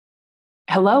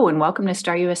Hello and welcome to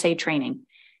Star USA Training.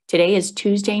 Today is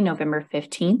Tuesday, November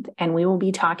 15th, and we will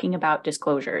be talking about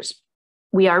disclosures.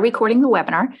 We are recording the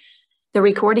webinar. The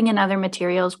recording and other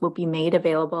materials will be made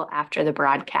available after the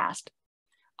broadcast.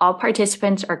 All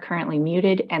participants are currently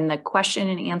muted, and the question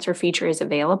and answer feature is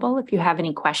available if you have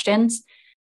any questions.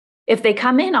 If they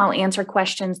come in, I'll answer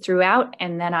questions throughout,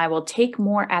 and then I will take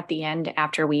more at the end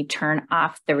after we turn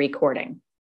off the recording.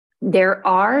 There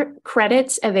are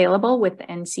credits available with the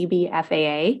NCB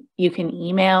FAA. You can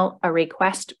email a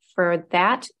request for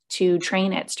that to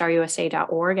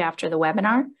train@starusa.org after the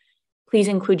webinar. Please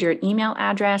include your email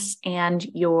address and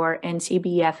your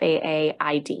NCB FAA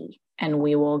ID, and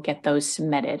we will get those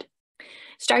submitted.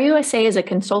 Star USA is a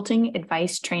consulting,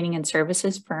 advice, training, and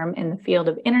services firm in the field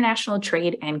of international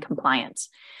trade and compliance.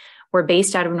 We're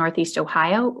based out of Northeast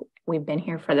Ohio. We've been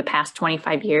here for the past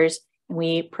 25 years.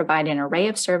 We provide an array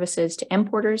of services to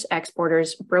importers,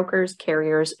 exporters, brokers,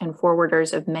 carriers, and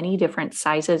forwarders of many different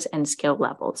sizes and skill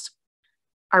levels.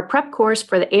 Our prep course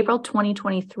for the April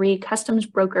 2023 Customs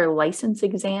Broker License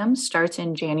exam starts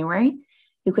in January.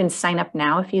 You can sign up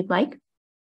now if you'd like.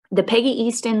 The Peggy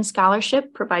Easton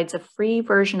Scholarship provides a free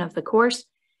version of the course,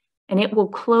 and it will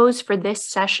close for this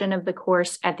session of the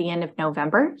course at the end of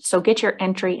November. So get your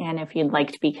entry in if you'd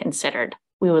like to be considered.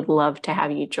 We would love to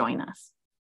have you join us.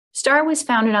 STAR was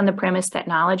founded on the premise that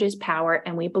knowledge is power,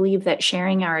 and we believe that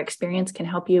sharing our experience can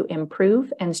help you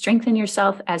improve and strengthen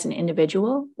yourself as an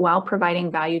individual while providing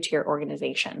value to your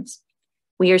organizations.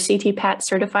 We are CTPAT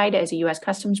certified as a U.S.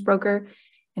 Customs broker,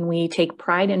 and we take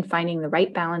pride in finding the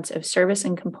right balance of service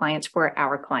and compliance for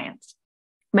our clients.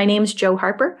 My name is Jo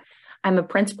Harper. I'm a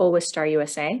principal with STAR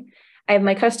USA. I have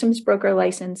my customs broker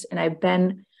license, and I've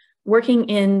been working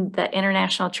in the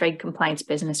international trade compliance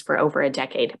business for over a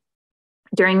decade.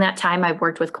 During that time, I've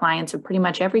worked with clients of pretty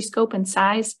much every scope and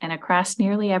size and across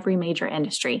nearly every major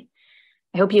industry.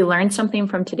 I hope you learned something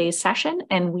from today's session,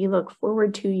 and we look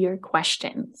forward to your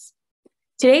questions.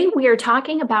 Today, we are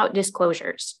talking about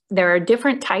disclosures. There are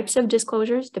different types of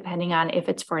disclosures depending on if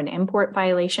it's for an import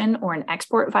violation or an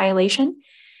export violation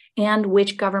and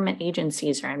which government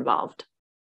agencies are involved.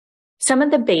 Some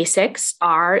of the basics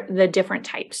are the different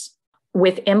types.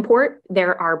 With import,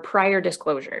 there are prior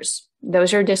disclosures.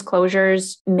 Those are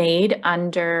disclosures made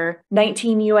under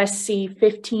 19 U.S.C.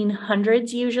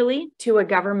 1500s usually to a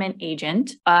government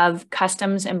agent of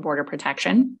Customs and Border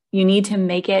Protection. You need to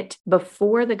make it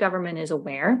before the government is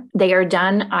aware. They are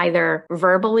done either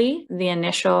verbally, the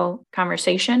initial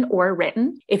conversation, or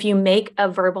written. If you make a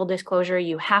verbal disclosure,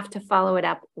 you have to follow it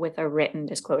up with a written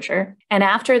disclosure. And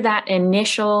after that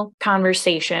initial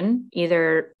conversation,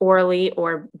 either orally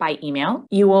or by email,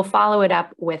 you will follow it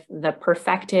up with the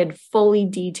perfected, fully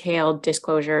detailed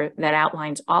disclosure that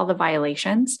outlines all the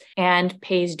violations and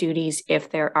pays duties if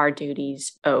there are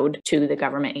duties owed to the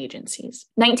government agencies.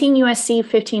 19 U.S.C.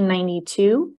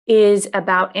 1592 is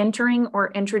about entering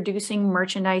or introducing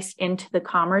merchandise into the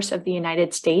commerce of the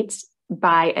United States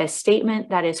by a statement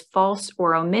that is false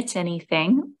or omits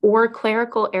anything, or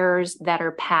clerical errors that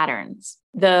are patterns.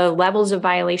 The levels of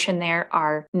violation there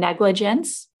are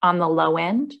negligence on the low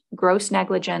end, gross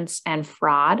negligence, and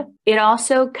fraud. It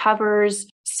also covers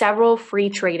several free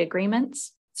trade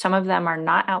agreements. Some of them are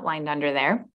not outlined under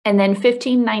there. And then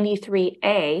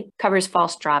 1593A covers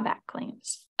false drawback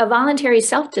claims. A voluntary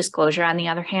self-disclosure, on the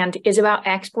other hand, is about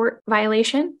export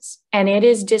violations, and it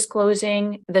is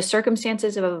disclosing the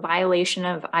circumstances of a violation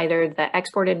of either the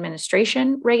Export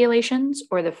Administration regulations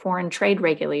or the Foreign Trade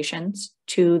regulations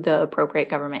to the appropriate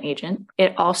government agent.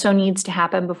 It also needs to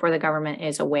happen before the government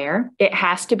is aware. It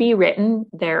has to be written.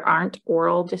 There aren't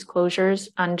oral disclosures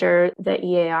under the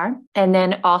EAR. And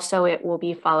then also it will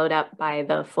be followed up by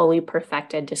the fully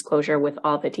perfected disclosure with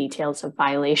all the details of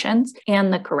violations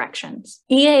and the corrections.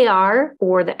 EAR,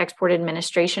 or the Export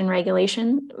Administration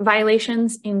regulation,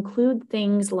 violations include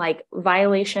things like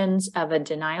violations of a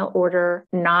denial order,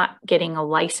 not getting a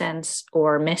license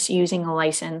or misusing a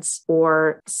license,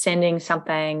 or sending something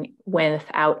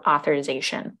without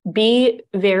authorization. Be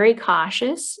very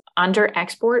cautious under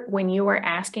export when you are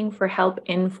asking for help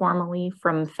informally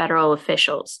from federal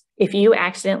officials. If you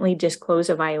accidentally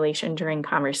disclose a violation during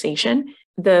conversation,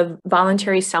 the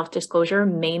voluntary self-disclosure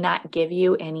may not give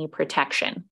you any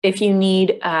protection. If you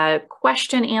need a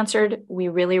question answered, we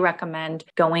really recommend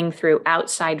going through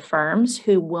outside firms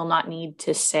who will not need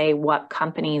to say what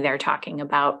company they're talking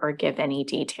about or give any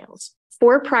details.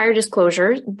 For prior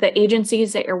disclosure, the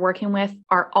agencies that you're working with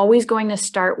are always going to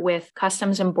start with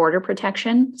Customs and Border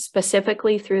Protection,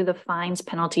 specifically through the fines,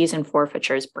 penalties, and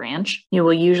forfeitures branch. You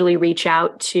will usually reach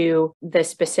out to the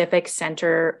specific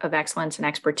center of excellence and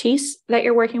expertise that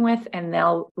you're working with, and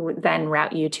they'll then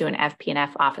route you to an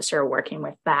FP&F officer working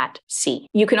with that C.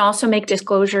 You can also make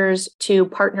disclosures to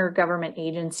partner government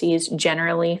agencies,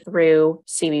 generally through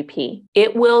CBP.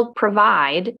 It will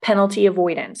provide penalty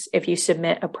avoidance if you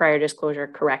submit a prior disclosure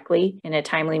correctly in a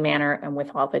timely manner and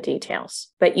with all the details.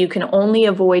 But you can only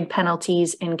avoid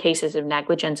penalties in cases of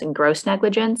negligence and gross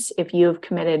negligence. If you have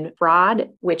committed fraud,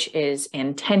 which is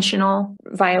intentional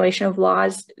violation of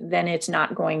laws, then it's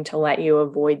not going to let you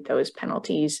avoid those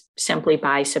penalties simply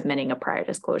by submitting a prior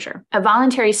disclosure. A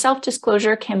voluntary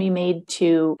self-disclosure can be made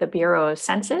to the Bureau of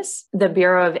Census, the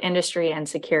Bureau of Industry and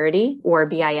Security, or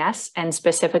BIS, and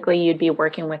specifically you'd be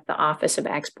working with the Office of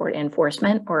Export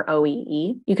Enforcement, or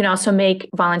OEE. You can also make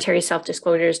voluntary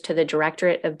self-disclosures to the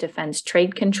Directorate of Defense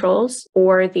Trade Controls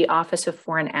or the Office of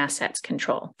Foreign Assets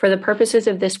Control. For the purposes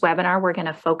of this webinar, we're going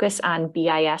to focus on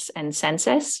BIS and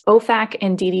Census. OFAC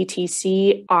and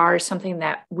DDTC are something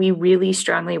that we really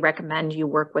strongly recommend you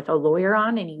work with a lawyer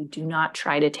on, and you do not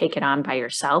try to take it on by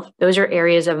yourself. Those are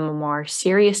areas of a more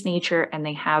serious nature, and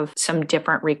they have some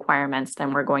different requirements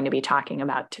than we're going to be talking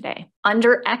about today.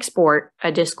 Under export,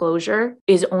 a disclosure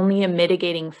is only a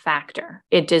mitigating factor.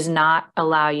 It does not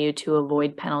allow you to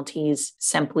avoid penalties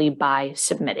simply by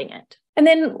submitting it. And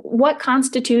then what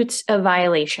constitutes a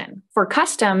violation? For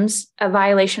customs, a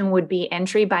violation would be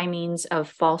entry by means of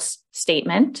false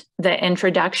statement, the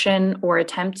introduction or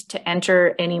attempt to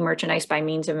enter any merchandise by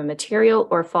means of a material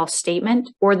or false statement,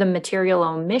 or the material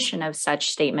omission of such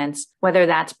statements, whether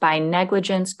that's by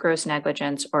negligence, gross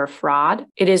negligence, or fraud.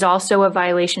 It is also a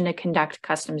violation to conduct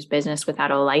customs business without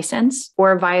a license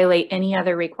or violate any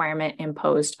other requirement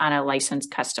imposed on a licensed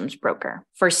customs broker.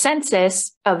 For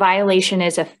census, a violation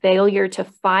is a failure to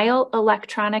file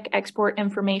electronic export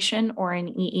information or an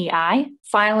EEI,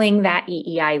 filing that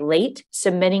EEI late,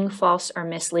 submitting false or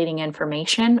misleading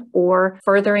information, or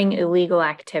furthering illegal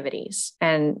activities.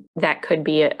 And that could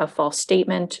be a false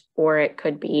statement, or it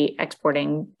could be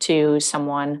exporting to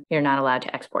someone you're not allowed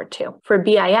to export to. For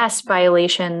BIS,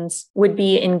 violations would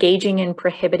be engaging in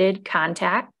prohibited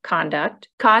conduct,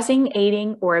 causing,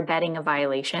 aiding, or abetting a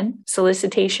violation,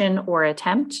 solicitation or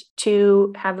attempt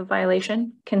to have a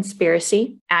violation,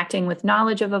 conspiracy, acting with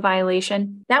knowledge of a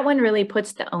violation. That one really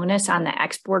puts the onus on the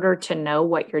exporter to know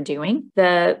what you're doing.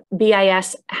 The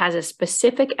BIS has a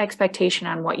specific expectation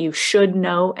on what you should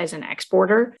know as an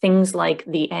exporter, things like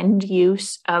the end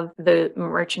use of the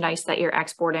merchandise that you're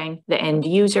exporting, the end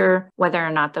user, whether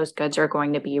or not those goods are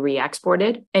going to be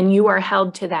re-exported. And you are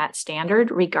held to that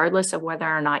standard regardless of whether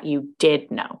or not you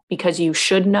did know. Because you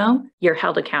should know, you're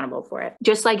held accountable for it.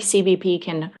 Just like CBP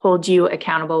can hold you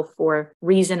accountable for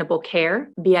reasonable care,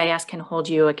 BIS can hold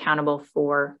you accountable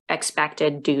for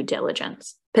expected due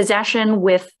diligence. Possession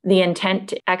with the intent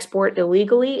to export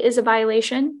illegally is a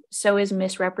violation. So is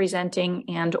misrepresenting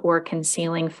and or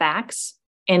concealing facts.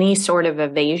 Any sort of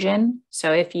evasion.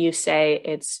 So if you say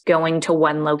it's going to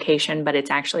one location, but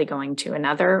it's actually going to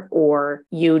another, or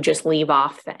you just leave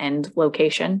off the end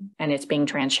location and it's being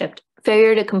transshipped.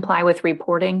 Failure to comply with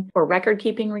reporting or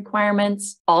record-keeping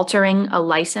requirements, altering a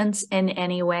license in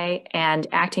any way, and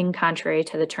acting contrary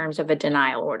to the terms of a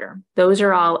denial order. Those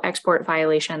are all export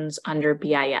violations under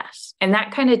BIS. And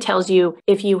that kind of tells you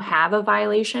if you have a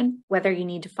violation, whether you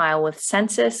need to file with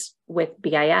Census, with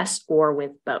BIS, or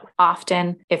with both.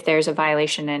 Often, if there's a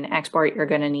violation in export, you're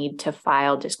going to need to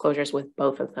file disclosures with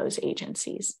both of those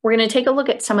agencies. We're going to take a look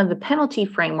at some of the penalty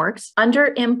frameworks.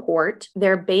 Under import,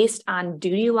 they're based on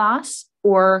duty loss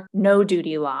or no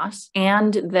duty loss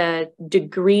and the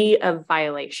degree of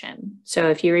violation.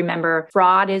 So if you remember,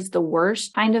 fraud is the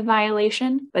worst kind of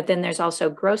violation, but then there's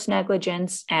also gross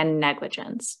negligence and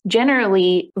negligence.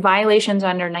 Generally, violations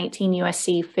under 19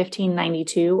 USC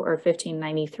 1592 or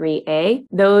 1593A,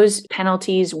 those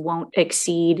penalties won't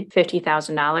exceed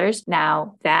 $50,000.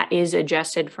 Now, that is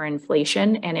adjusted for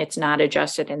inflation and it's not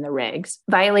adjusted in the regs.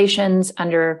 Violations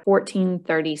under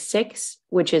 1436,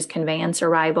 which is conveyance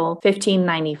arrival,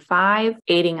 1595,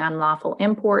 aiding unlawful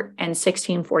import, and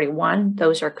 1641,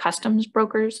 those are customs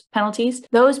brokers penalties.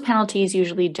 Those penalties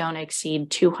usually don't exceed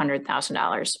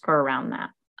 $200,000 or around that.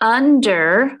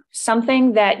 Under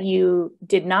something that you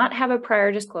did not have a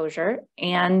prior disclosure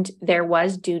and there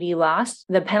was duty loss,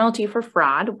 the penalty for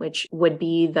fraud, which would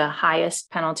be the highest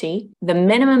penalty, the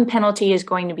minimum penalty is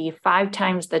going to be 5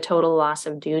 times the total loss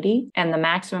of duty, and the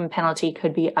maximum penalty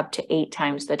could be up to 8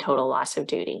 times the total loss of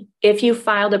duty. If you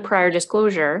filed a prior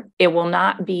disclosure, it will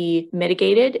not be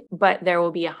mitigated, but there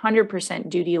will be 100%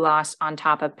 duty loss on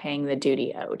top of paying the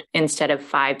duty owed instead of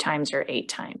 5 times or 8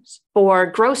 times. For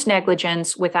gross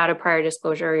negligence without a prior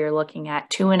disclosure, you're looking at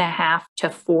 2.5 to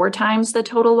 4 times the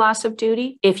total loss of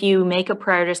duty. If you make a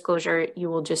prior disclosure, you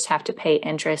will just have to pay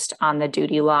interest on the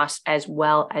duty loss as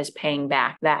well as paying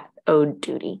back that owed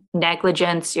duty.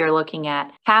 Negligence, you're looking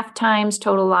at 0.5 times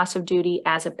total loss of duty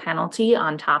as a penalty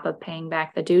on top of paying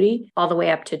back the duty, all the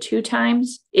way up to 2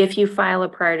 times. If you file a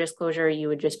prior disclosure, you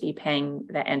would just be paying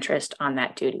the interest on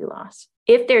that duty loss.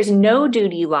 If there's no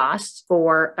duty loss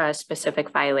for a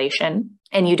specific violation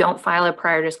and you don't file a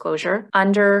prior disclosure,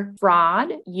 under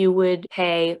fraud, you would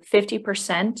pay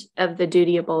 50% of the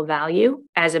dutiable value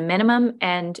as a minimum,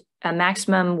 and a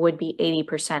maximum would be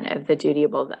 80% of the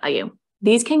dutiable value.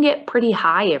 These can get pretty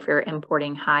high if you're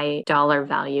importing high dollar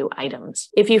value items.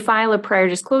 If you file a prior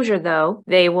disclosure, though,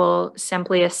 they will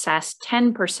simply assess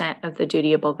 10% of the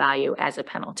dutiable value as a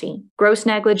penalty. Gross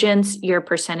negligence, your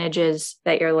percentages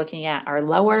that you're looking at are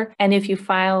lower. And if you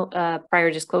file a prior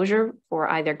disclosure for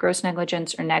either gross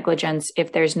negligence or negligence,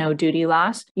 if there's no duty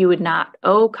loss, you would not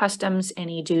owe customs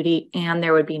any duty and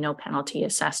there would be no penalty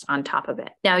assessed on top of it.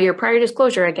 Now, your prior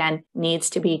disclosure, again,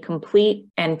 needs to be complete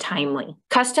and timely.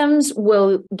 Customs will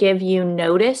give you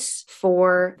notice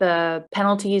for the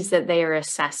penalties that they are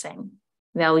assessing.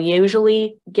 They'll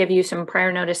usually give you some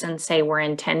prior notice and say, we're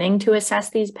intending to assess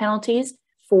these penalties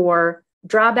for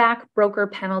drawback, broker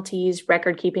penalties,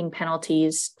 record-keeping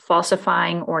penalties,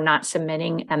 falsifying or not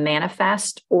submitting a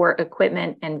manifest, or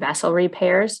equipment and vessel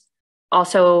repairs,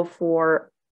 also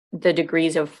for the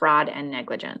degrees of fraud and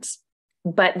negligence.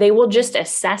 But they will just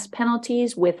assess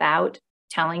penalties without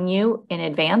telling you in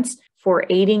advance. For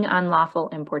aiding unlawful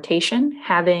importation,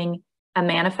 having a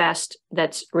manifest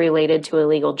that's related to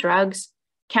illegal drugs,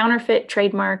 counterfeit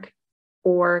trademark,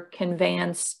 or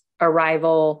conveyance,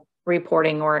 arrival,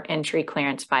 reporting, or entry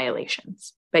clearance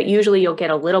violations. But usually you'll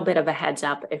get a little bit of a heads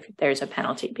up if there's a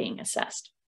penalty being assessed.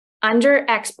 Under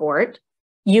export,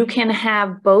 you can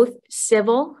have both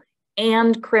civil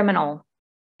and criminal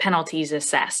penalties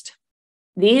assessed.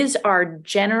 These are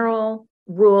general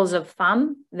rules of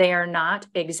thumb. They are not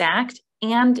exact,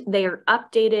 and they are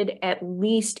updated at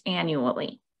least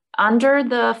annually. Under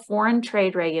the foreign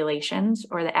trade regulations,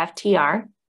 or the FTR,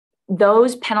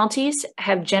 those penalties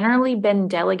have generally been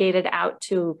delegated out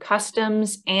to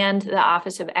customs and the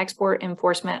Office of Export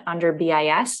Enforcement under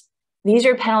BIS. These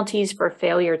are penalties for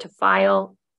failure to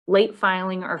file, late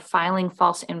filing, or filing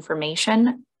false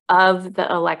information of the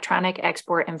electronic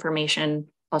export information,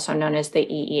 also known as the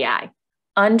EEI.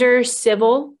 Under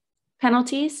civil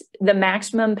penalties, the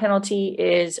maximum penalty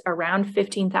is around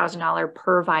 $15,000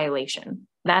 per violation.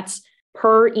 That's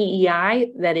per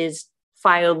EEI that is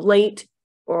filed late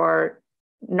or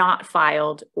not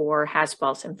filed or has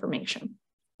false information.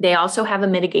 They also have a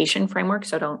mitigation framework,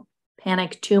 so don't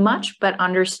panic too much, but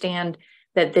understand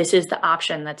that this is the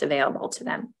option that's available to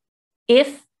them.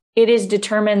 If it is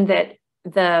determined that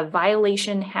the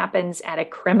violation happens at a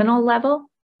criminal level,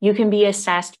 you can be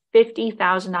assessed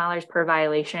 $50,000 per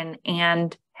violation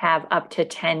and have up to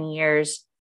 10 years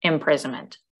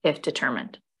imprisonment if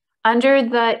determined. Under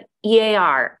the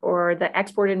EAR, or the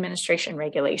Export Administration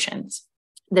Regulations,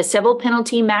 the civil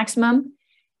penalty maximum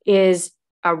is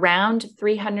around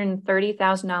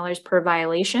 $330,000 per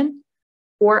violation,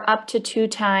 or up to 2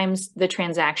 times the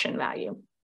transaction value.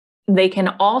 They can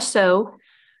also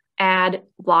add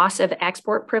loss of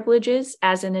export privileges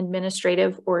as an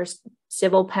administrative or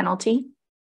civil penalty.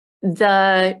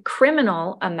 The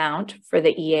criminal amount for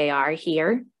the EAR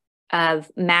here of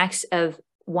max of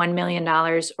 $1 million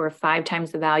or 5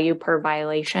 times the value per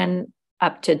violation,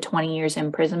 up to 20 years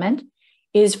imprisonment,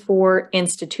 is for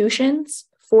institutions.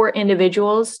 For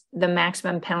individuals, the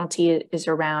maximum penalty is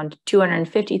around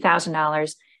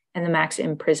 $250,000 and the max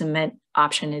imprisonment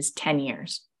option is 10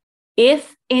 years.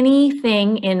 If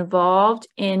anything involved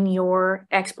in your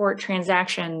export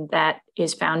transaction that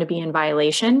is found to be in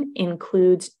violation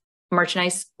includes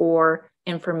merchandise or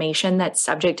information that's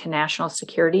subject to national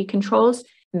security controls,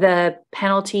 the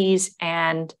penalties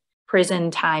and prison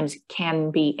times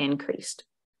can be increased.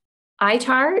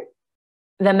 ITAR,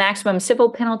 the maximum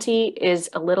civil penalty is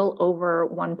a little over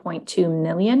 1.2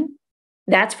 million.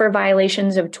 That's for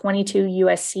violations of 22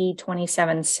 USC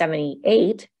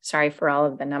 2778. Sorry for all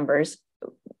of the numbers.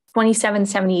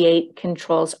 2778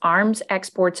 controls arms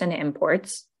exports and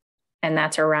imports, and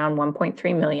that's around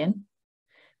 1.3 million.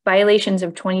 Violations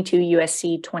of 22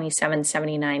 USC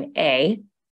 2779A,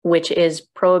 which is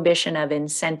prohibition of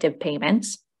incentive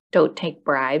payments, don't take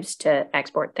bribes to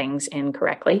export things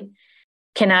incorrectly,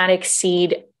 cannot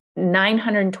exceed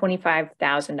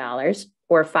 $925,000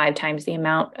 or 5 times the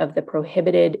amount of the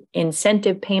prohibited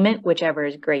incentive payment, whichever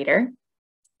is greater.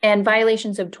 And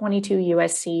violations of 22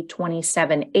 USC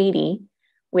 2780,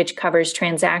 which covers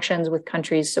transactions with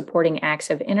countries supporting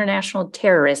acts of international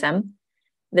terrorism,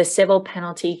 the civil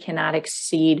penalty cannot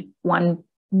exceed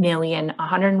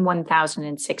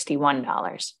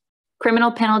 $1,101,061.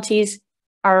 Criminal penalties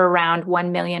are around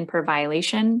 $1 million per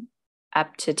violation,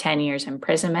 up to 10 years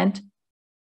imprisonment.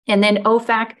 And then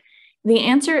OFAC, the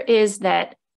answer is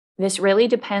that this really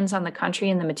depends on the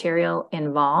country and the material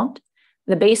involved.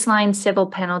 The baseline civil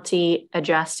penalty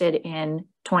adjusted in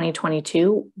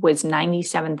 2022 was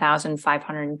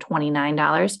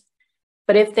 $97,529.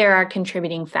 But if there are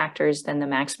contributing factors, then the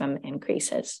maximum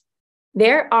increases.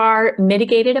 There are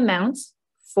mitigated amounts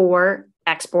for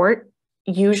export.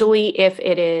 Usually, if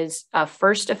it is a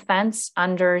first offense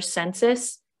under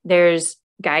census, there's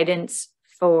guidance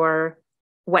for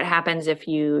what happens if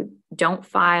you don't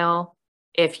file,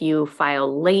 if you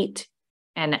file late,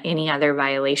 and any other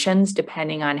violations,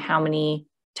 depending on how many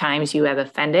times you have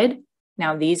offended.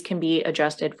 Now, these can be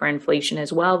adjusted for inflation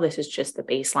as well. This is just the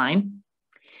baseline.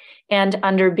 And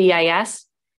under BIS,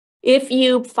 if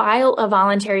you file a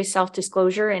voluntary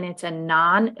self-disclosure and it's a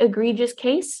non-egregious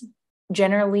case,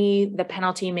 generally the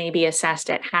penalty may be assessed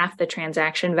at half the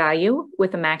transaction value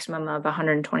with a maximum of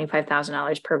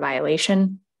 $125,000 per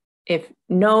violation. If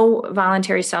no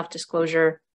voluntary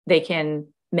self-disclosure, they can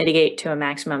mitigate to a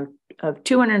maximum of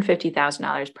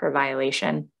 $250,000 per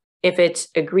violation. If it's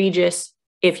egregious,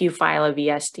 if you file a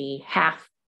VSD, half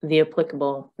the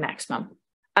applicable maximum.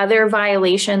 Other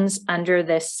violations under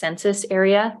this census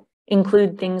area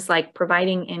include things like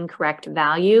providing incorrect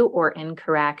value or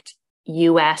incorrect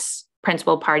U.S.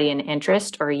 principal party and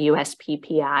interest, or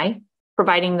USPPI,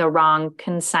 providing the wrong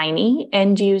consignee,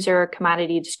 end user,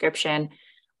 commodity description,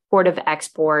 port of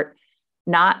export,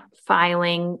 not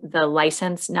filing the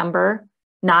license number,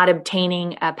 not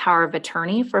obtaining a power of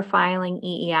attorney for filing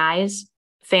EEIs,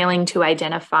 failing to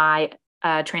identify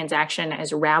a transaction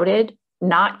as routed,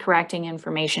 not correcting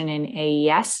information in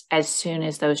AES as soon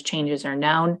as those changes are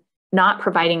known, not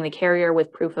providing the carrier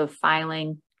with proof of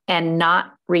filing, and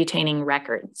not retaining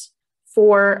records.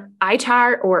 For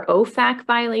ITAR or OFAC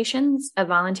violations, a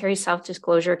voluntary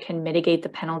self-disclosure can mitigate the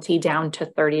penalty down to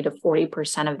 30 to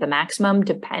 40% of the maximum,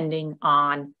 depending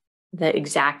on the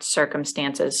exact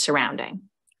circumstances surrounding.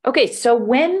 Okay, so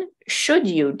when should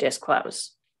you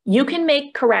disclose? You can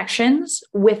make corrections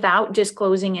without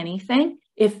disclosing anything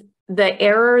if the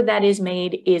error that is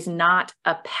made is not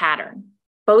a pattern.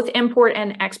 Both import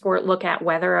and export look at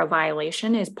whether a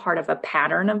violation is part of a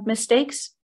pattern of mistakes.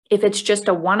 If it's just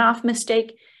a one-off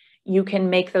mistake, you can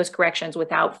make those corrections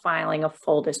without filing a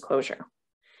full disclosure.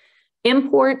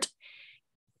 Import,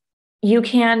 you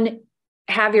can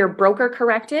have your broker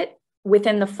correct it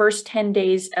within the first 10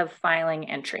 days of filing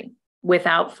entry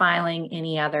without filing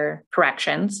any other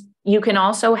corrections. You can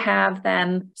also have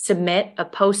them submit a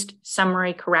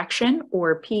post-summary correction,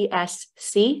 or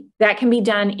PSC. That can be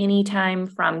done anytime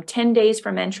from 10 days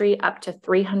from entry up to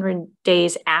 300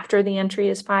 days after the entry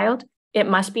is filed. It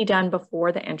must be done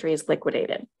before the entry is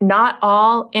liquidated. Not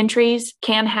all entries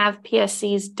can have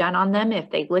PSCs done on them. If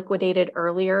they liquidated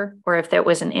earlier, or if there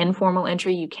was an informal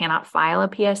entry, you cannot file a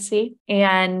PSC.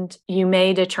 And you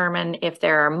may determine if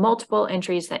there are multiple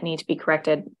entries that need to be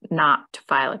corrected not to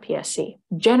file a PSC.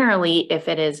 Generally, if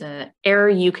it is an error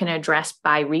you can address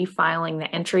by refiling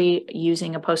the entry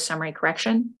using a post-summary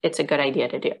correction, it's a good idea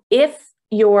to do. If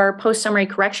your post-summary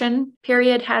correction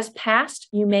period has passed,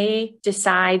 you may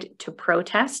decide to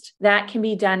protest. That can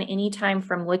be done anytime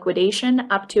from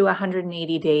liquidation up to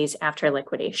 180 days after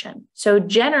liquidation. So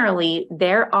generally,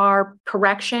 there are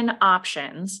correction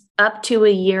options up to a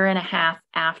year and a half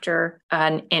after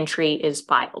an entry is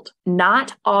filed.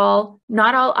 Not all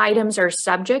items are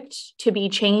subject to be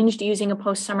changed using a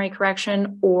post-summary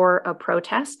correction or a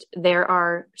protest. There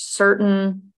are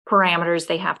certain parameters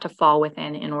they have to fall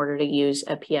within in order to use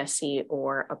a PSC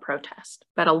or a protest.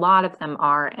 But a lot of them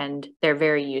are, and they're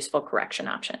very useful correction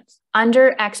options.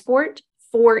 Under export,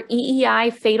 for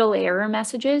EEI fatal error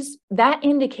messages, that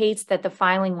indicates that the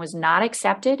filing was not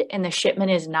accepted and the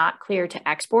shipment is not clear to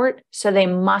export, so they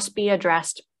must be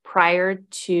addressed prior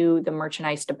to the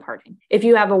merchandise departing. If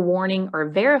you have a warning or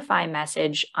verify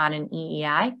message on an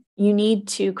EEI, you need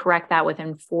to correct that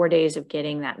within 4 days of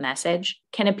getting that message.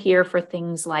 Can appear for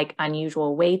things like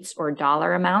unusual weights or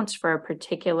dollar amounts for a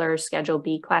particular Schedule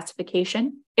B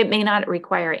classification. It may not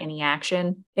require any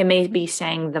action. It may be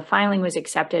saying the filing was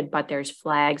accepted, but there's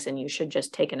flags and you should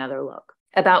just take another look.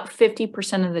 About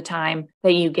 50% of the time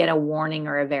that you get a warning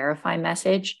or a verify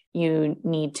message, you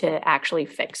need to actually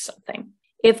fix something.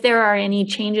 If there are any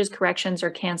changes, corrections,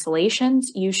 or cancellations,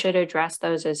 you should address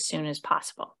those as soon as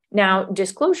possible. Now,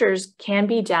 disclosures can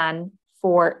be done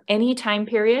for any time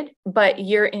period, but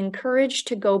you're encouraged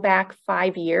to go back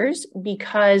 5 years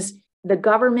because the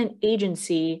government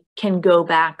agency can go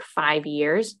back 5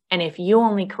 years. And if you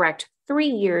only correct 3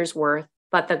 years worth,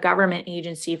 but the government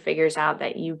agency figures out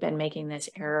that you've been making this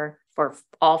error for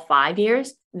all 5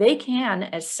 years, they can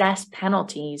assess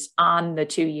penalties on the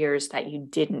 2 years that you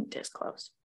didn't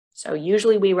disclose. So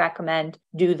usually we recommend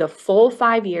do the full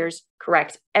 5 years,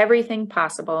 correct everything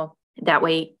possible. That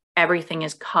way everything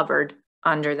is covered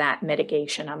under that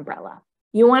mitigation umbrella.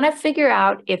 You want to figure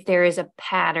out if there is a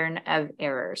pattern of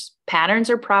errors. Patterns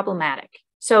are problematic.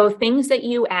 So things that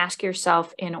you ask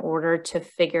yourself in order to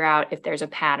figure out if there's a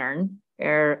pattern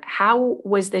or how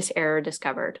was this error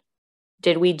discovered?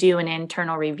 Did we do an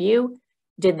internal review?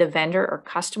 Did the vendor or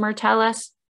customer tell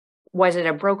us? Was it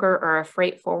a broker or a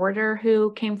freight forwarder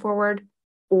who came forward?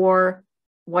 Or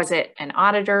was it an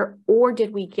auditor? Or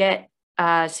did we get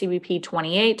a CBP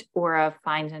 28 or a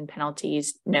fines and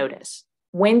penalties notice?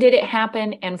 When did it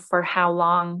happen and for how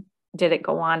long did it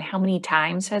go on? How many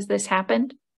times has this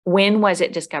happened? When was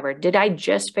it discovered? Did I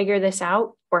just figure this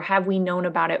out or have we known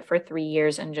about it for 3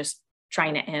 years and just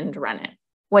trying to end run it?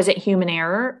 Was it human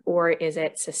error or is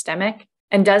it systemic?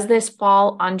 And does this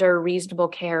fall under reasonable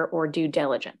care or due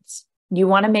diligence? You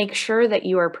want to make sure that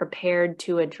you are prepared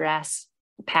to address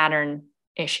pattern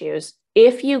issues.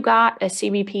 If you got a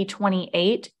CBP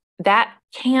 28, that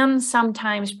can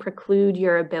sometimes preclude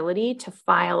your ability to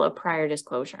file a prior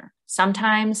disclosure.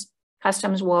 Sometimes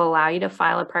customs will allow you to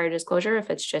file a prior disclosure if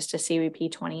it's just a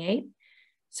CBP 28.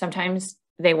 Sometimes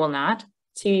they will not.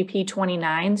 CBP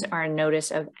 29s are a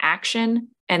notice of action,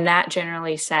 and that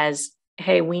generally says,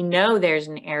 hey, we know there's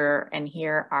an error and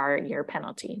here are your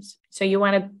penalties. So you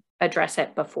want to address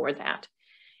it before that.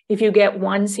 If you get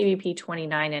one CBP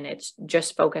 29 and it's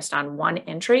just focused on one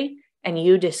entry and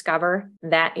you discover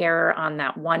that error on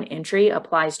that one entry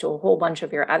applies to a whole bunch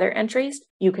of your other entries,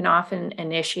 you can often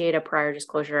initiate a prior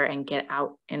disclosure and get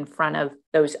out in front of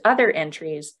those other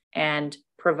entries and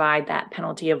provide that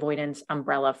penalty avoidance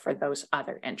umbrella for those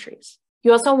other entries.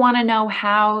 You also want to know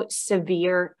how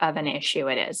severe of an issue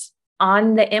it is.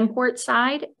 On the import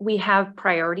side, we have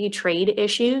priority trade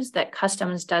issues that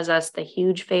customs does us the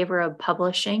huge favor of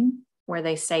publishing, where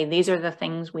they say these are the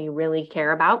things we really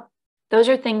care about. Those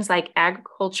are things like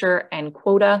agriculture and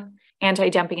quota,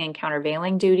 anti-dumping and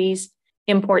countervailing duties,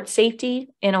 import safety,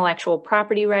 intellectual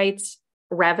property rights,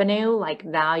 revenue like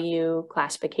value,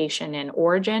 classification, and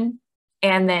origin,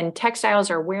 and then textiles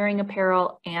or wearing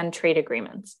apparel and trade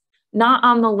agreements. Not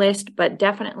on the list, but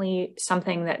definitely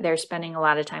something that they're spending a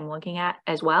lot of time looking at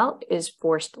as well is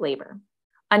forced labor.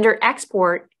 Under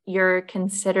export, you're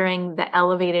considering the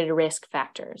elevated risk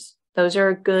factors. Those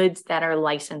are goods that are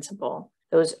licensable.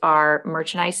 Those are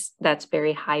merchandise that's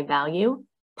very high value,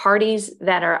 parties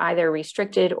that are either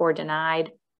restricted or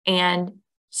denied, and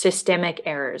systemic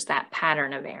errors, that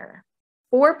pattern of error.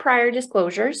 For prior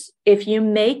disclosures, if you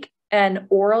make an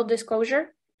oral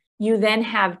disclosure, you then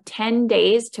have 10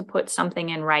 days to put something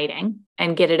in writing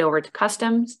and get it over to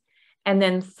customs, and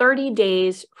then 30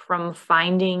 days from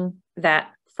finding that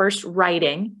first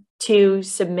writing to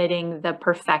submitting the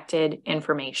perfected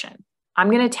information.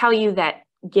 I'm going to tell you that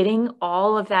getting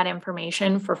all of that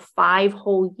information for 5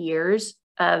 whole years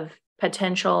of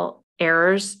potential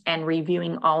errors and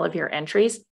reviewing all of your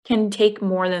entries can take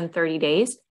more than 30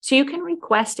 days. So you can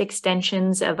request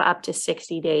extensions of up to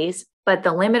 60 days, but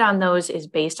the limit on those is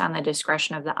based on the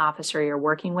discretion of the officer you're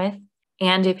working with.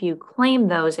 And if you claim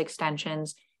those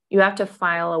extensions, you have to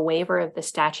file a waiver of the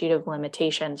statute of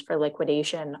limitations for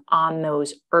liquidation on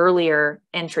those earlier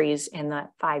entries in the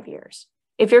 5 years.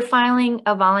 If you're filing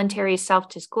a voluntary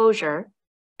self-disclosure,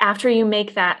 after you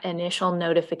make that initial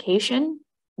notification,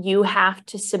 you have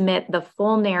to submit the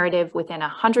full narrative within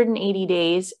 180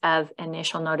 days of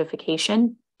initial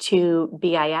notification to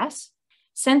BIS.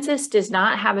 Census does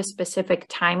not have a specific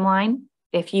timeline.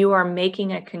 If you are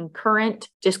making a concurrent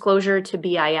disclosure to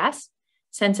BIS,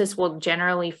 Census will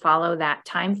generally follow that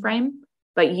time frame,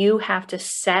 but you have to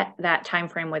set that time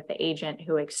frame with the agent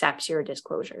who accepts your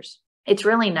disclosures. It's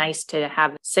really nice to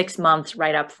have 6 months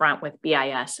right up front with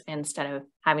BIS instead of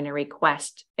having to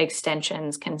request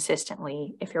extensions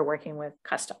consistently if you're working with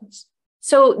customs.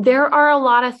 So there are a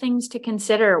lot of things to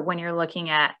consider when you're looking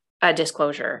at a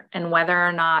disclosure and whether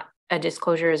or not a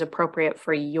disclosure is appropriate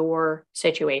for your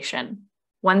situation.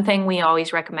 One thing we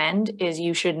always recommend is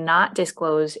you should not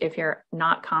disclose if you're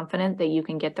not confident that you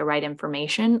can get the right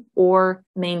information or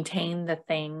maintain the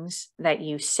things that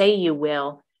you say you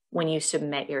will when you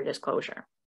submit your disclosure.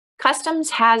 Customs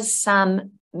has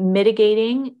some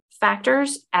mitigating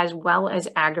factors as well as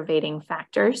aggravating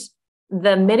factors.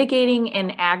 The mitigating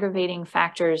and aggravating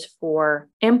factors for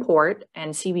import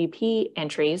and CBP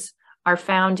entries are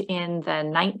found in the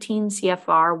 19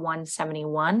 CFR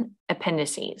 171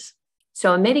 appendices.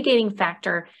 So a mitigating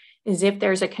factor is if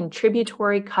there's a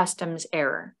contributory customs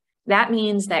error. That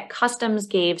means that customs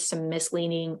gave some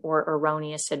misleading or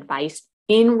erroneous advice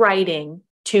in writing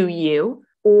to you,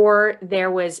 or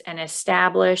there was an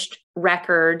established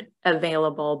record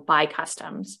available by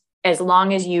customs, as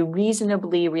long as you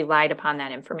reasonably relied upon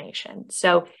that information.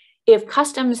 So if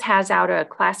customs has out a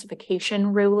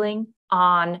classification ruling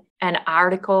on an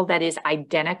article that is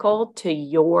identical to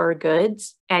your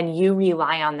goods and you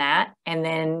rely on that, and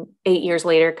then 8 years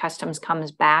later, customs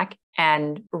comes back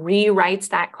and rewrites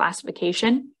that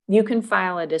classification, you can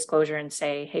file a disclosure and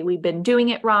say, hey, we've been doing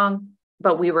it wrong,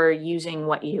 but we were using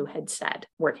what you had said,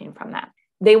 working from that.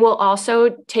 They will also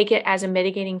take it as a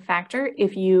mitigating factor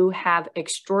if you have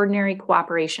extraordinary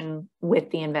cooperation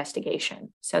with the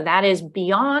investigation. So that is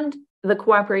beyond the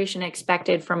cooperation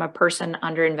expected from a person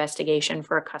under investigation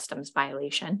for a customs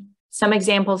violation. Some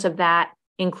examples of that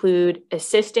include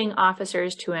assisting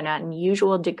officers to an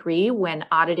unusual degree when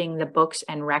auditing the books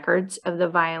and records of the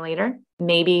violator,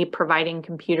 maybe providing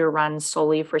computer runs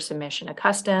solely for submission to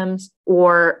customs,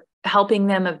 or helping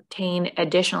them obtain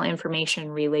additional information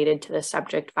related to the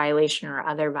subject violation or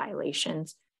other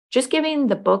violations. Just giving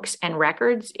the books and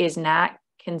records is not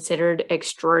considered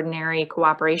extraordinary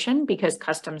cooperation because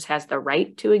customs has the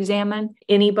right to examine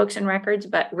any books and records,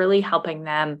 but really helping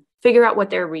them figure out what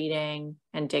they're reading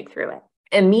and dig through it.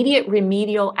 Immediate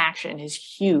remedial action is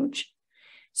huge.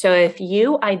 So if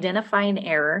you identify an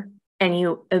error and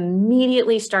you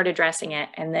immediately start addressing it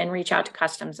and then reach out to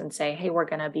customs and say, hey, we're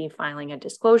going to be filing a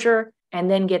disclosure,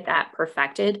 and then get that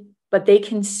perfected, but they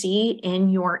can see in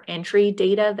your entry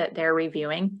data that they're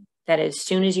reviewing that as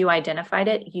soon as you identified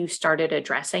it, you started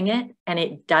addressing it, and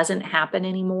it doesn't happen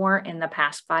anymore in the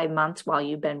past 5 months while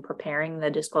you've been preparing the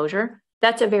disclosure,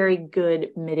 that's a very good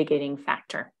mitigating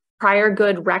factor. Prior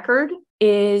good record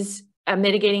is a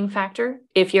mitigating factor.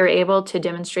 If you're able to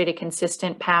demonstrate a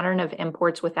consistent pattern of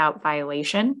imports without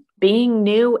violation, being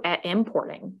new at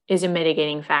importing is a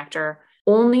mitigating factor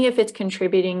only if it's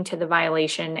contributing to the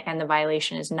violation and the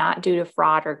violation is not due to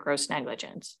fraud or gross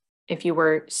negligence. If you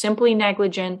were simply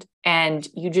negligent and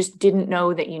you just didn't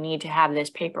know that you need to have this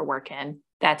paperwork in,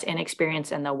 that's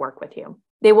inexperience and they'll work with you.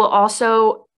 They will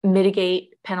also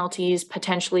mitigate penalties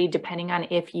potentially depending on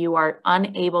if you are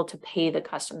unable to pay the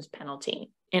customs penalty.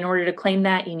 In order to claim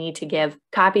that, you need to give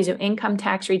copies of income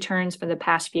tax returns for the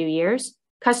past few years.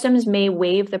 Customs may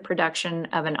waive the production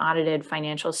of an audited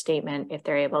financial statement if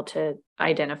they're able to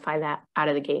identify that out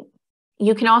of the gate.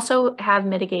 You can also have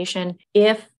mitigation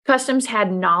if customs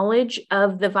had knowledge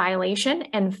of the violation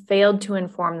and failed to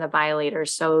inform the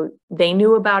violators. So they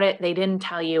knew about it, they didn't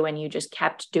tell you, and you just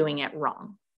kept doing it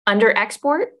wrong. Under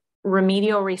export,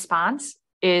 remedial response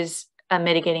is a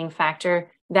mitigating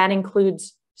factor. That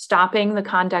includes stopping the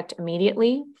conduct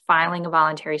immediately, filing a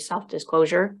voluntary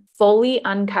self-disclosure, fully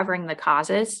uncovering the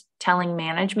causes, telling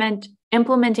management,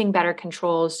 implementing better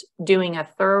controls, doing a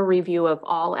thorough review of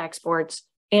all exports,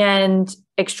 and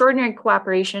extraordinary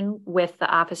cooperation with the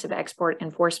Office of Export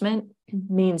Enforcement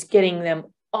means getting them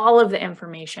all of the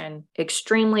information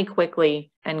extremely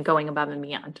quickly and going above and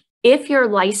beyond. If your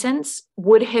license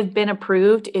would have been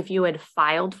approved if you had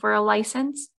filed for a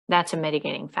license, that's a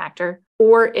mitigating factor,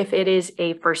 or if it is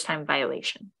a first-time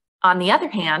violation. On the other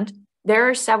hand, there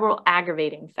are several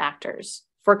aggravating factors.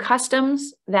 For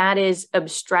customs, that is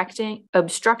obstructing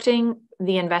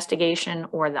the investigation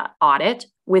or the audit,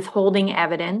 withholding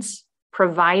evidence,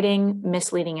 providing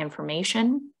misleading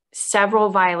information, several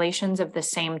violations of the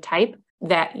same type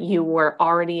that you were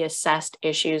already assessed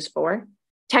issues for,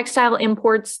 textile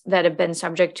imports that have been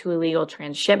subject to illegal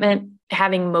transshipment,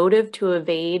 having motive to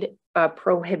evade a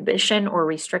prohibition or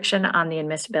restriction on the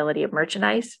admissibility of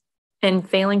merchandise, and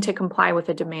failing to comply with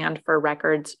a demand for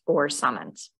records or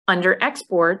summons. Under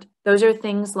export, those are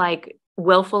things like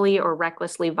willfully or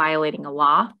recklessly violating a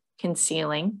law,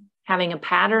 concealing, having a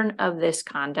pattern of this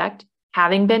conduct,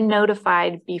 Having been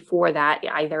notified before that,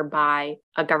 either by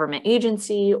a government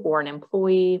agency or an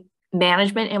employee,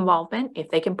 management involvement, if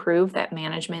they can prove that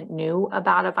management knew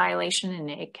about a violation and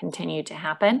it continued to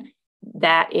happen,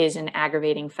 that is an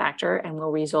aggravating factor and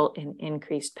will result in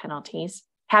increased penalties.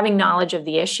 Having knowledge of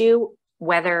the issue,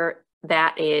 whether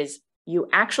that is you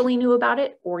actually knew about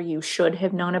it or you should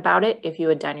have known about it if you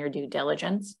had done your due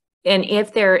diligence. And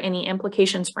if there are any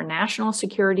implications for national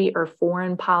security or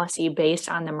foreign policy based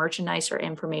on the merchandise or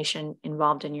information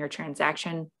involved in your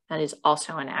transaction, that is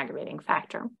also an aggravating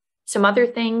factor. Some other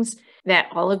things that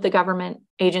all of the government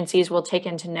agencies will take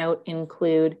into note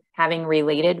include having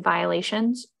related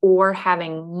violations or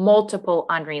having multiple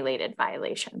unrelated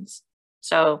violations.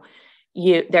 So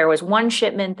there was one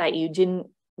shipment that you didn't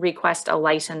request a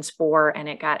license for and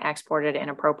it got exported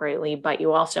inappropriately, but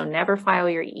you also never file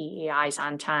your EEIs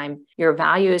on time. Your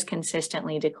value is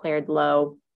consistently declared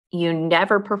low. You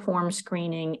never perform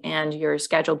screening and your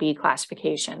Schedule B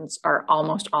classifications are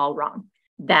almost all wrong.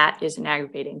 That is an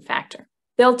aggravating factor.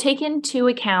 They'll take into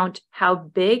account how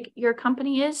big your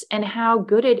company is and how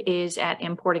good it is at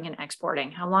importing and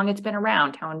exporting, how long it's been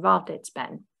around, how involved it's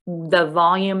been, the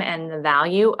volume and the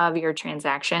value of your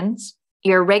transactions,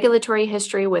 your regulatory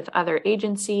history with other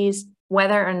agencies,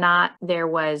 whether or not there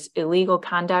was illegal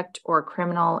conduct or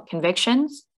criminal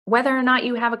convictions, whether or not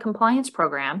you have a compliance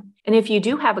program. And if you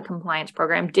do have a compliance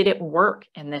program, did it work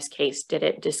in this case? Did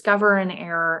it discover an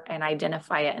error and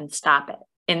identify it and stop it?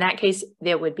 In that case,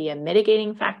 there would be a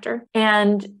mitigating factor.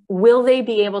 And will they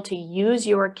be able to use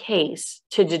your case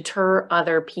to deter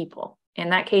other people?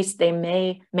 In that case, they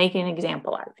may make an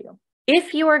example out of you.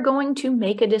 If you are going to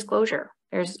make a disclosure,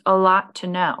 there's a lot to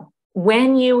know.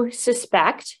 When you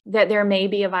suspect that there may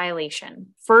be a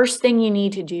violation, first thing you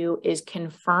need to do is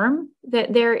confirm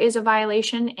that there is a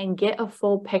violation and get a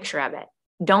full picture of it.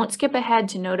 Don't skip ahead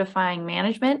to notifying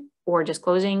management or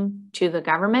disclosing to the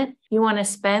government. You want to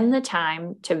spend the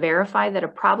time to verify that a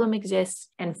problem exists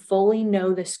and fully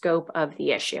know the scope of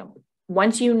the issue.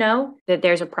 Once you know that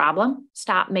there's a problem,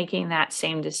 stop making that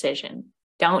same decision.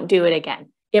 Don't do it again.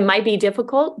 It might be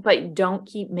difficult, but don't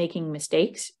keep making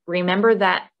mistakes. Remember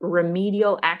that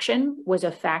remedial action was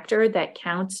a factor that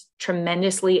counts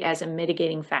tremendously as a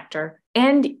mitigating factor.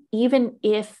 And even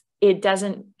if it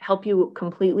doesn't help you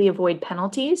completely avoid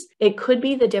penalties, it could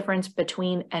be the difference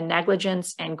between a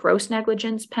negligence and gross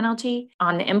negligence penalty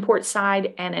on the import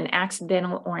side and an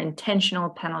accidental or intentional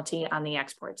penalty on the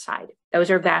export side. Those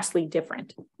are vastly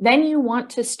different. Then you want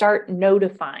to start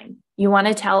notifying. You want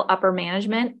to tell upper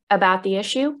management about the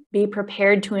issue. Be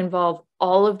prepared to involve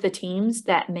all of the teams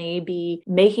that may be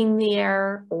making the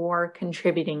error or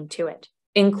contributing to it.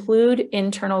 Include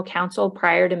internal counsel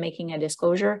prior to making a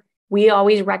disclosure. We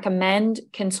always recommend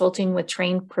consulting with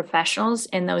trained professionals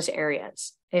in those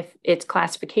areas. If it's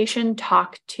classification,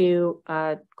 talk to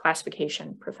a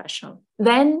classification professional.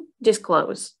 Then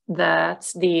disclose.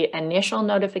 That's the initial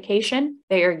notification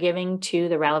that you're giving to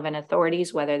the relevant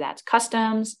authorities, whether that's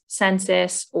customs,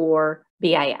 census, or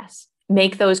BIS.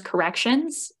 Make those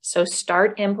corrections. So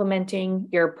start implementing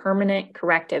your permanent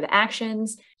corrective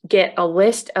actions. Get a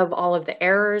list of all of the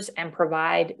errors and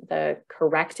provide the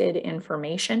corrected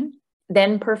information.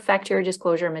 Then perfect your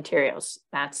disclosure materials.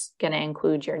 That's going to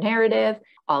include your narrative,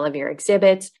 all of your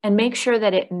exhibits, and make sure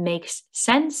that it makes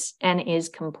sense and is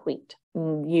complete.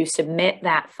 You submit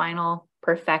that final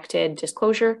perfected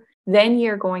disclosure, then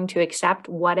you're going to accept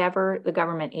whatever the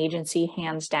government agency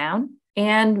hands down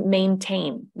and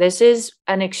maintain. This is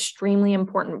an extremely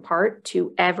important part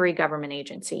to every government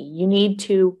agency. You need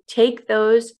to take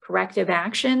those corrective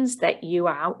actions that you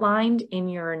outlined in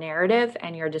your narrative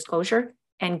and your disclosure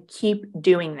and keep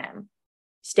doing them.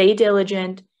 Stay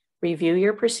diligent, review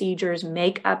your procedures,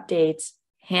 make updates,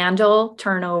 handle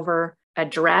turnover,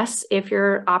 address if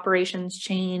your operations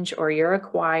change or you're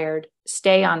acquired,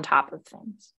 stay on top of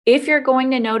things. If you're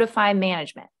going to notify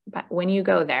management, but when you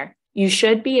go there, you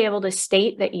should be able to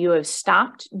state that you have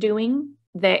stopped doing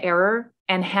the error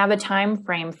and have a time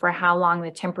frame for how long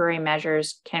the temporary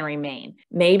measures can remain.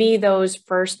 Maybe those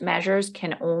first measures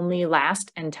can only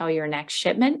last until your next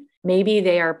shipment. Maybe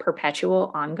they are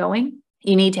perpetual, ongoing.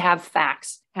 You need to have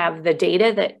facts, have the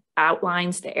data that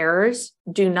outlines the errors.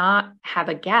 Do not have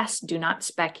a guess, do not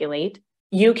speculate.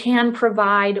 You can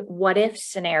provide what-if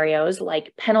scenarios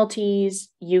like penalties.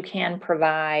 You can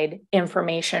provide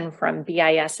information from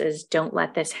BIS's "don't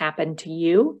let this happen to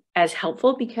you" as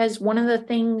helpful, because one of the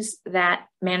things that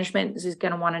management is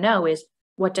going to want to know is,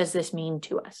 what does this mean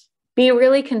to us? Be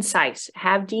really concise.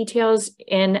 Have details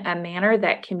in a manner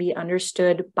that can be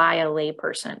understood by a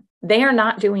layperson. They are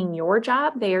not doing your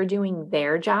job. They are doing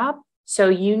their job. So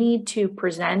you need to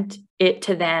present it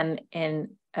to them in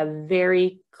a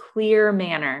very clear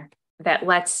manner that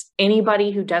lets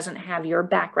anybody who doesn't have your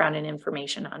background and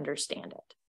information understand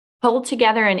it. Pull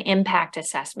together an impact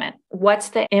assessment. What's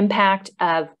the impact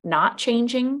of not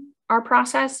changing our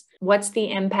process? What's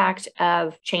the impact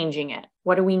of changing it?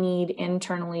 What do we need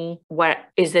internally? What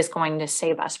is this going to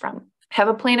save us from? Have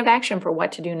a plan of action for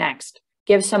what to do next.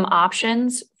 Give some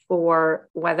options for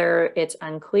whether it's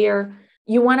unclear.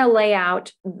 You want to lay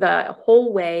out the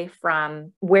whole way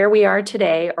from where we are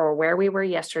today or where we were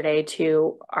yesterday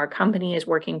to our company is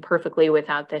working perfectly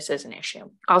without this as an issue.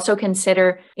 Also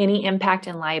consider any impact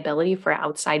and liability for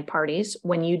outside parties.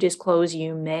 When you disclose,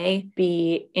 you may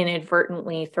be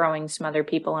inadvertently throwing some other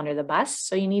people under the bus,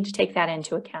 so you need to take that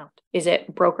into account. Is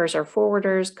it brokers or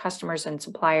forwarders, customers and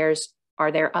suppliers?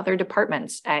 Are there other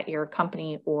departments at your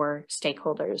company or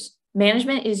stakeholders?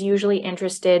 Management is usually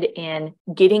interested in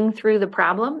getting through the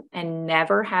problem and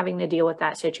never having to deal with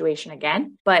that situation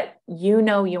again, but you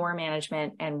know your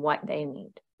management and what they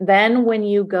need. Then when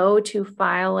you go to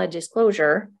file a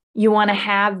disclosure, you want to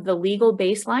have the legal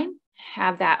baseline,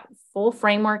 have that full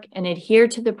framework and adhere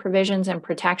to the provisions and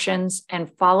protections and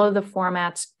follow the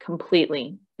formats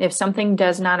completely. If something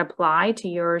does not apply to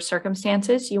your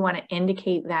circumstances, you want to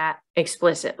indicate that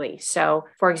explicitly. So,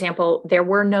 for example, there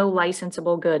were no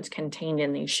licensable goods contained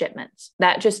in these shipments.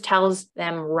 That just tells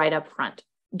them right up front.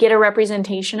 Get a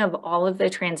representation of all of the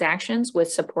transactions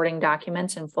with supporting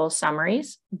documents and full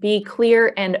summaries. Be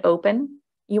clear and open.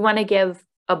 You want to give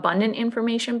abundant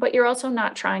information, but you're also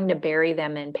not trying to bury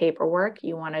them in paperwork.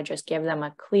 You want to just give them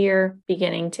a clear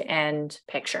beginning to end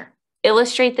picture.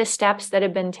 Illustrate the steps that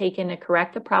have been taken to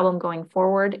correct the problem going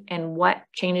forward and what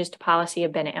changes to policy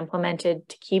have been implemented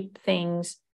to keep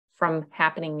things from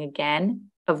happening again,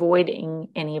 avoiding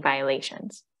any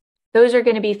violations. Those are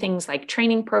going to be things like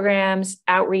training programs,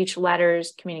 outreach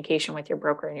letters, communication with your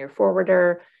broker and your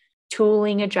forwarder,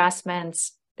 tooling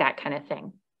adjustments, that kind of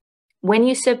thing. When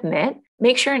you submit,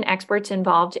 make sure an expert's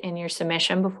involved in your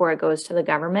submission before it goes to the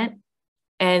government.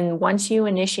 And once you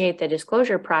initiate the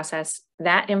disclosure process,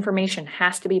 that information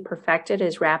has to be perfected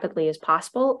as rapidly as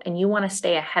possible, and you want to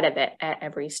stay ahead of it at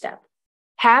every step.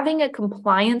 Having a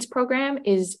compliance program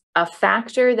is a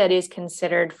factor that is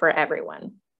considered for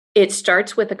everyone. It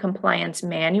starts with a compliance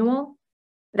manual.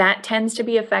 That tends to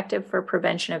be effective for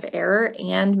prevention of error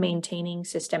and maintaining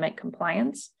systemic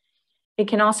compliance. It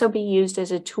can also be used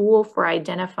as a tool for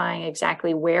identifying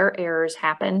exactly where errors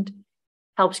happened,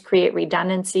 helps create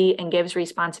redundancy, and gives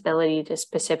responsibility to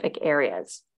specific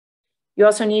areas. You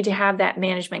also need to have that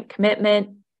management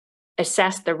commitment,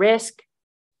 assess the risk,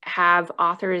 have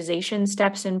authorization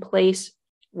steps in place.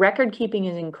 Record keeping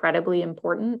is incredibly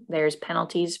important. There's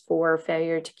penalties for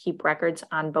failure to keep records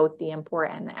on both the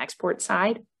import and the export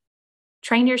side.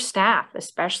 Train your staff,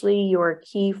 especially your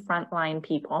key frontline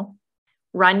people.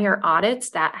 Run your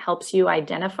audits. That helps you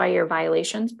identify your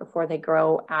violations before they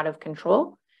grow out of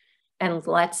control and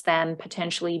lets them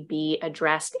potentially be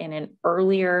addressed in an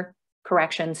earlier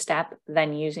correction step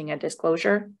than using a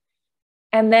disclosure.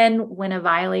 And then when a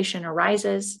violation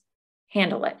arises,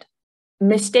 handle it.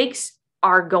 Mistakes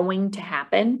are going to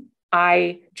happen.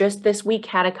 I just this week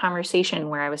had a conversation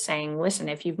where I was saying, listen,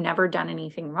 if you've never done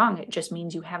anything wrong, it just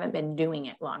means you haven't been doing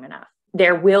it long enough.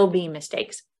 There will be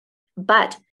mistakes,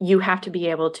 but you have to be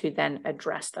able to then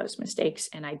address those mistakes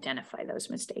and identify those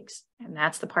mistakes. And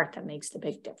that's the part that makes the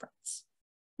big difference.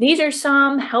 These are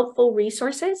some helpful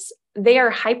resources. They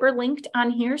are hyperlinked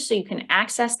on here so you can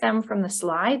access them from the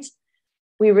slides.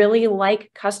 We really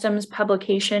like Customs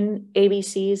publication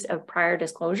ABCs of prior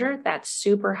disclosure. That's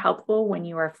super helpful when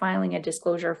you are filing a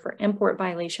disclosure for import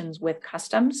violations with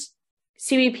Customs.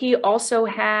 CBP also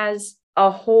has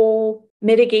a whole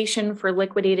mitigation for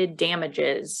liquidated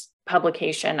damages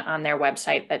publication on their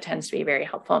website that tends to be very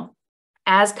helpful.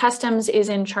 As Customs is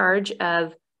in charge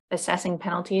of assessing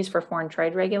penalties for foreign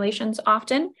trade regulations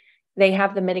often, they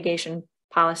have the mitigation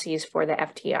policies for the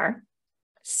FTR.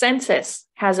 Census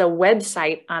has a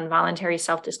website on voluntary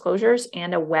self-disclosures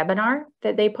and a webinar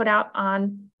that they put out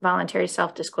on voluntary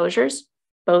self-disclosures,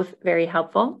 both very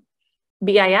helpful.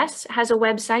 BIS has a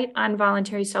website on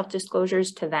voluntary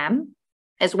self-disclosures to them,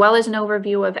 as well as an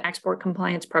overview of export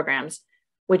compliance programs,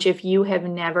 which if you have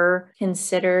never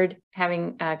considered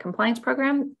having a compliance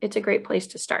program, it's a great place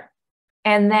to start.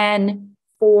 And then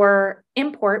for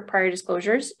import prior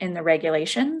disclosures in the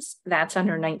regulations, that's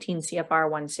under 19 CFR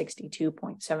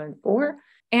 162.74.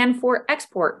 And for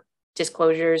export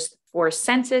disclosures for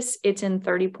census, it's in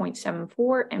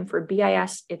 30.74. And for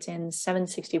BIS, it's in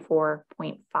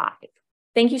 764.5.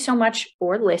 Thank you so much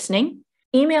for listening.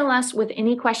 Email us with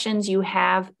any questions you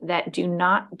have that do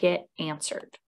not get answered.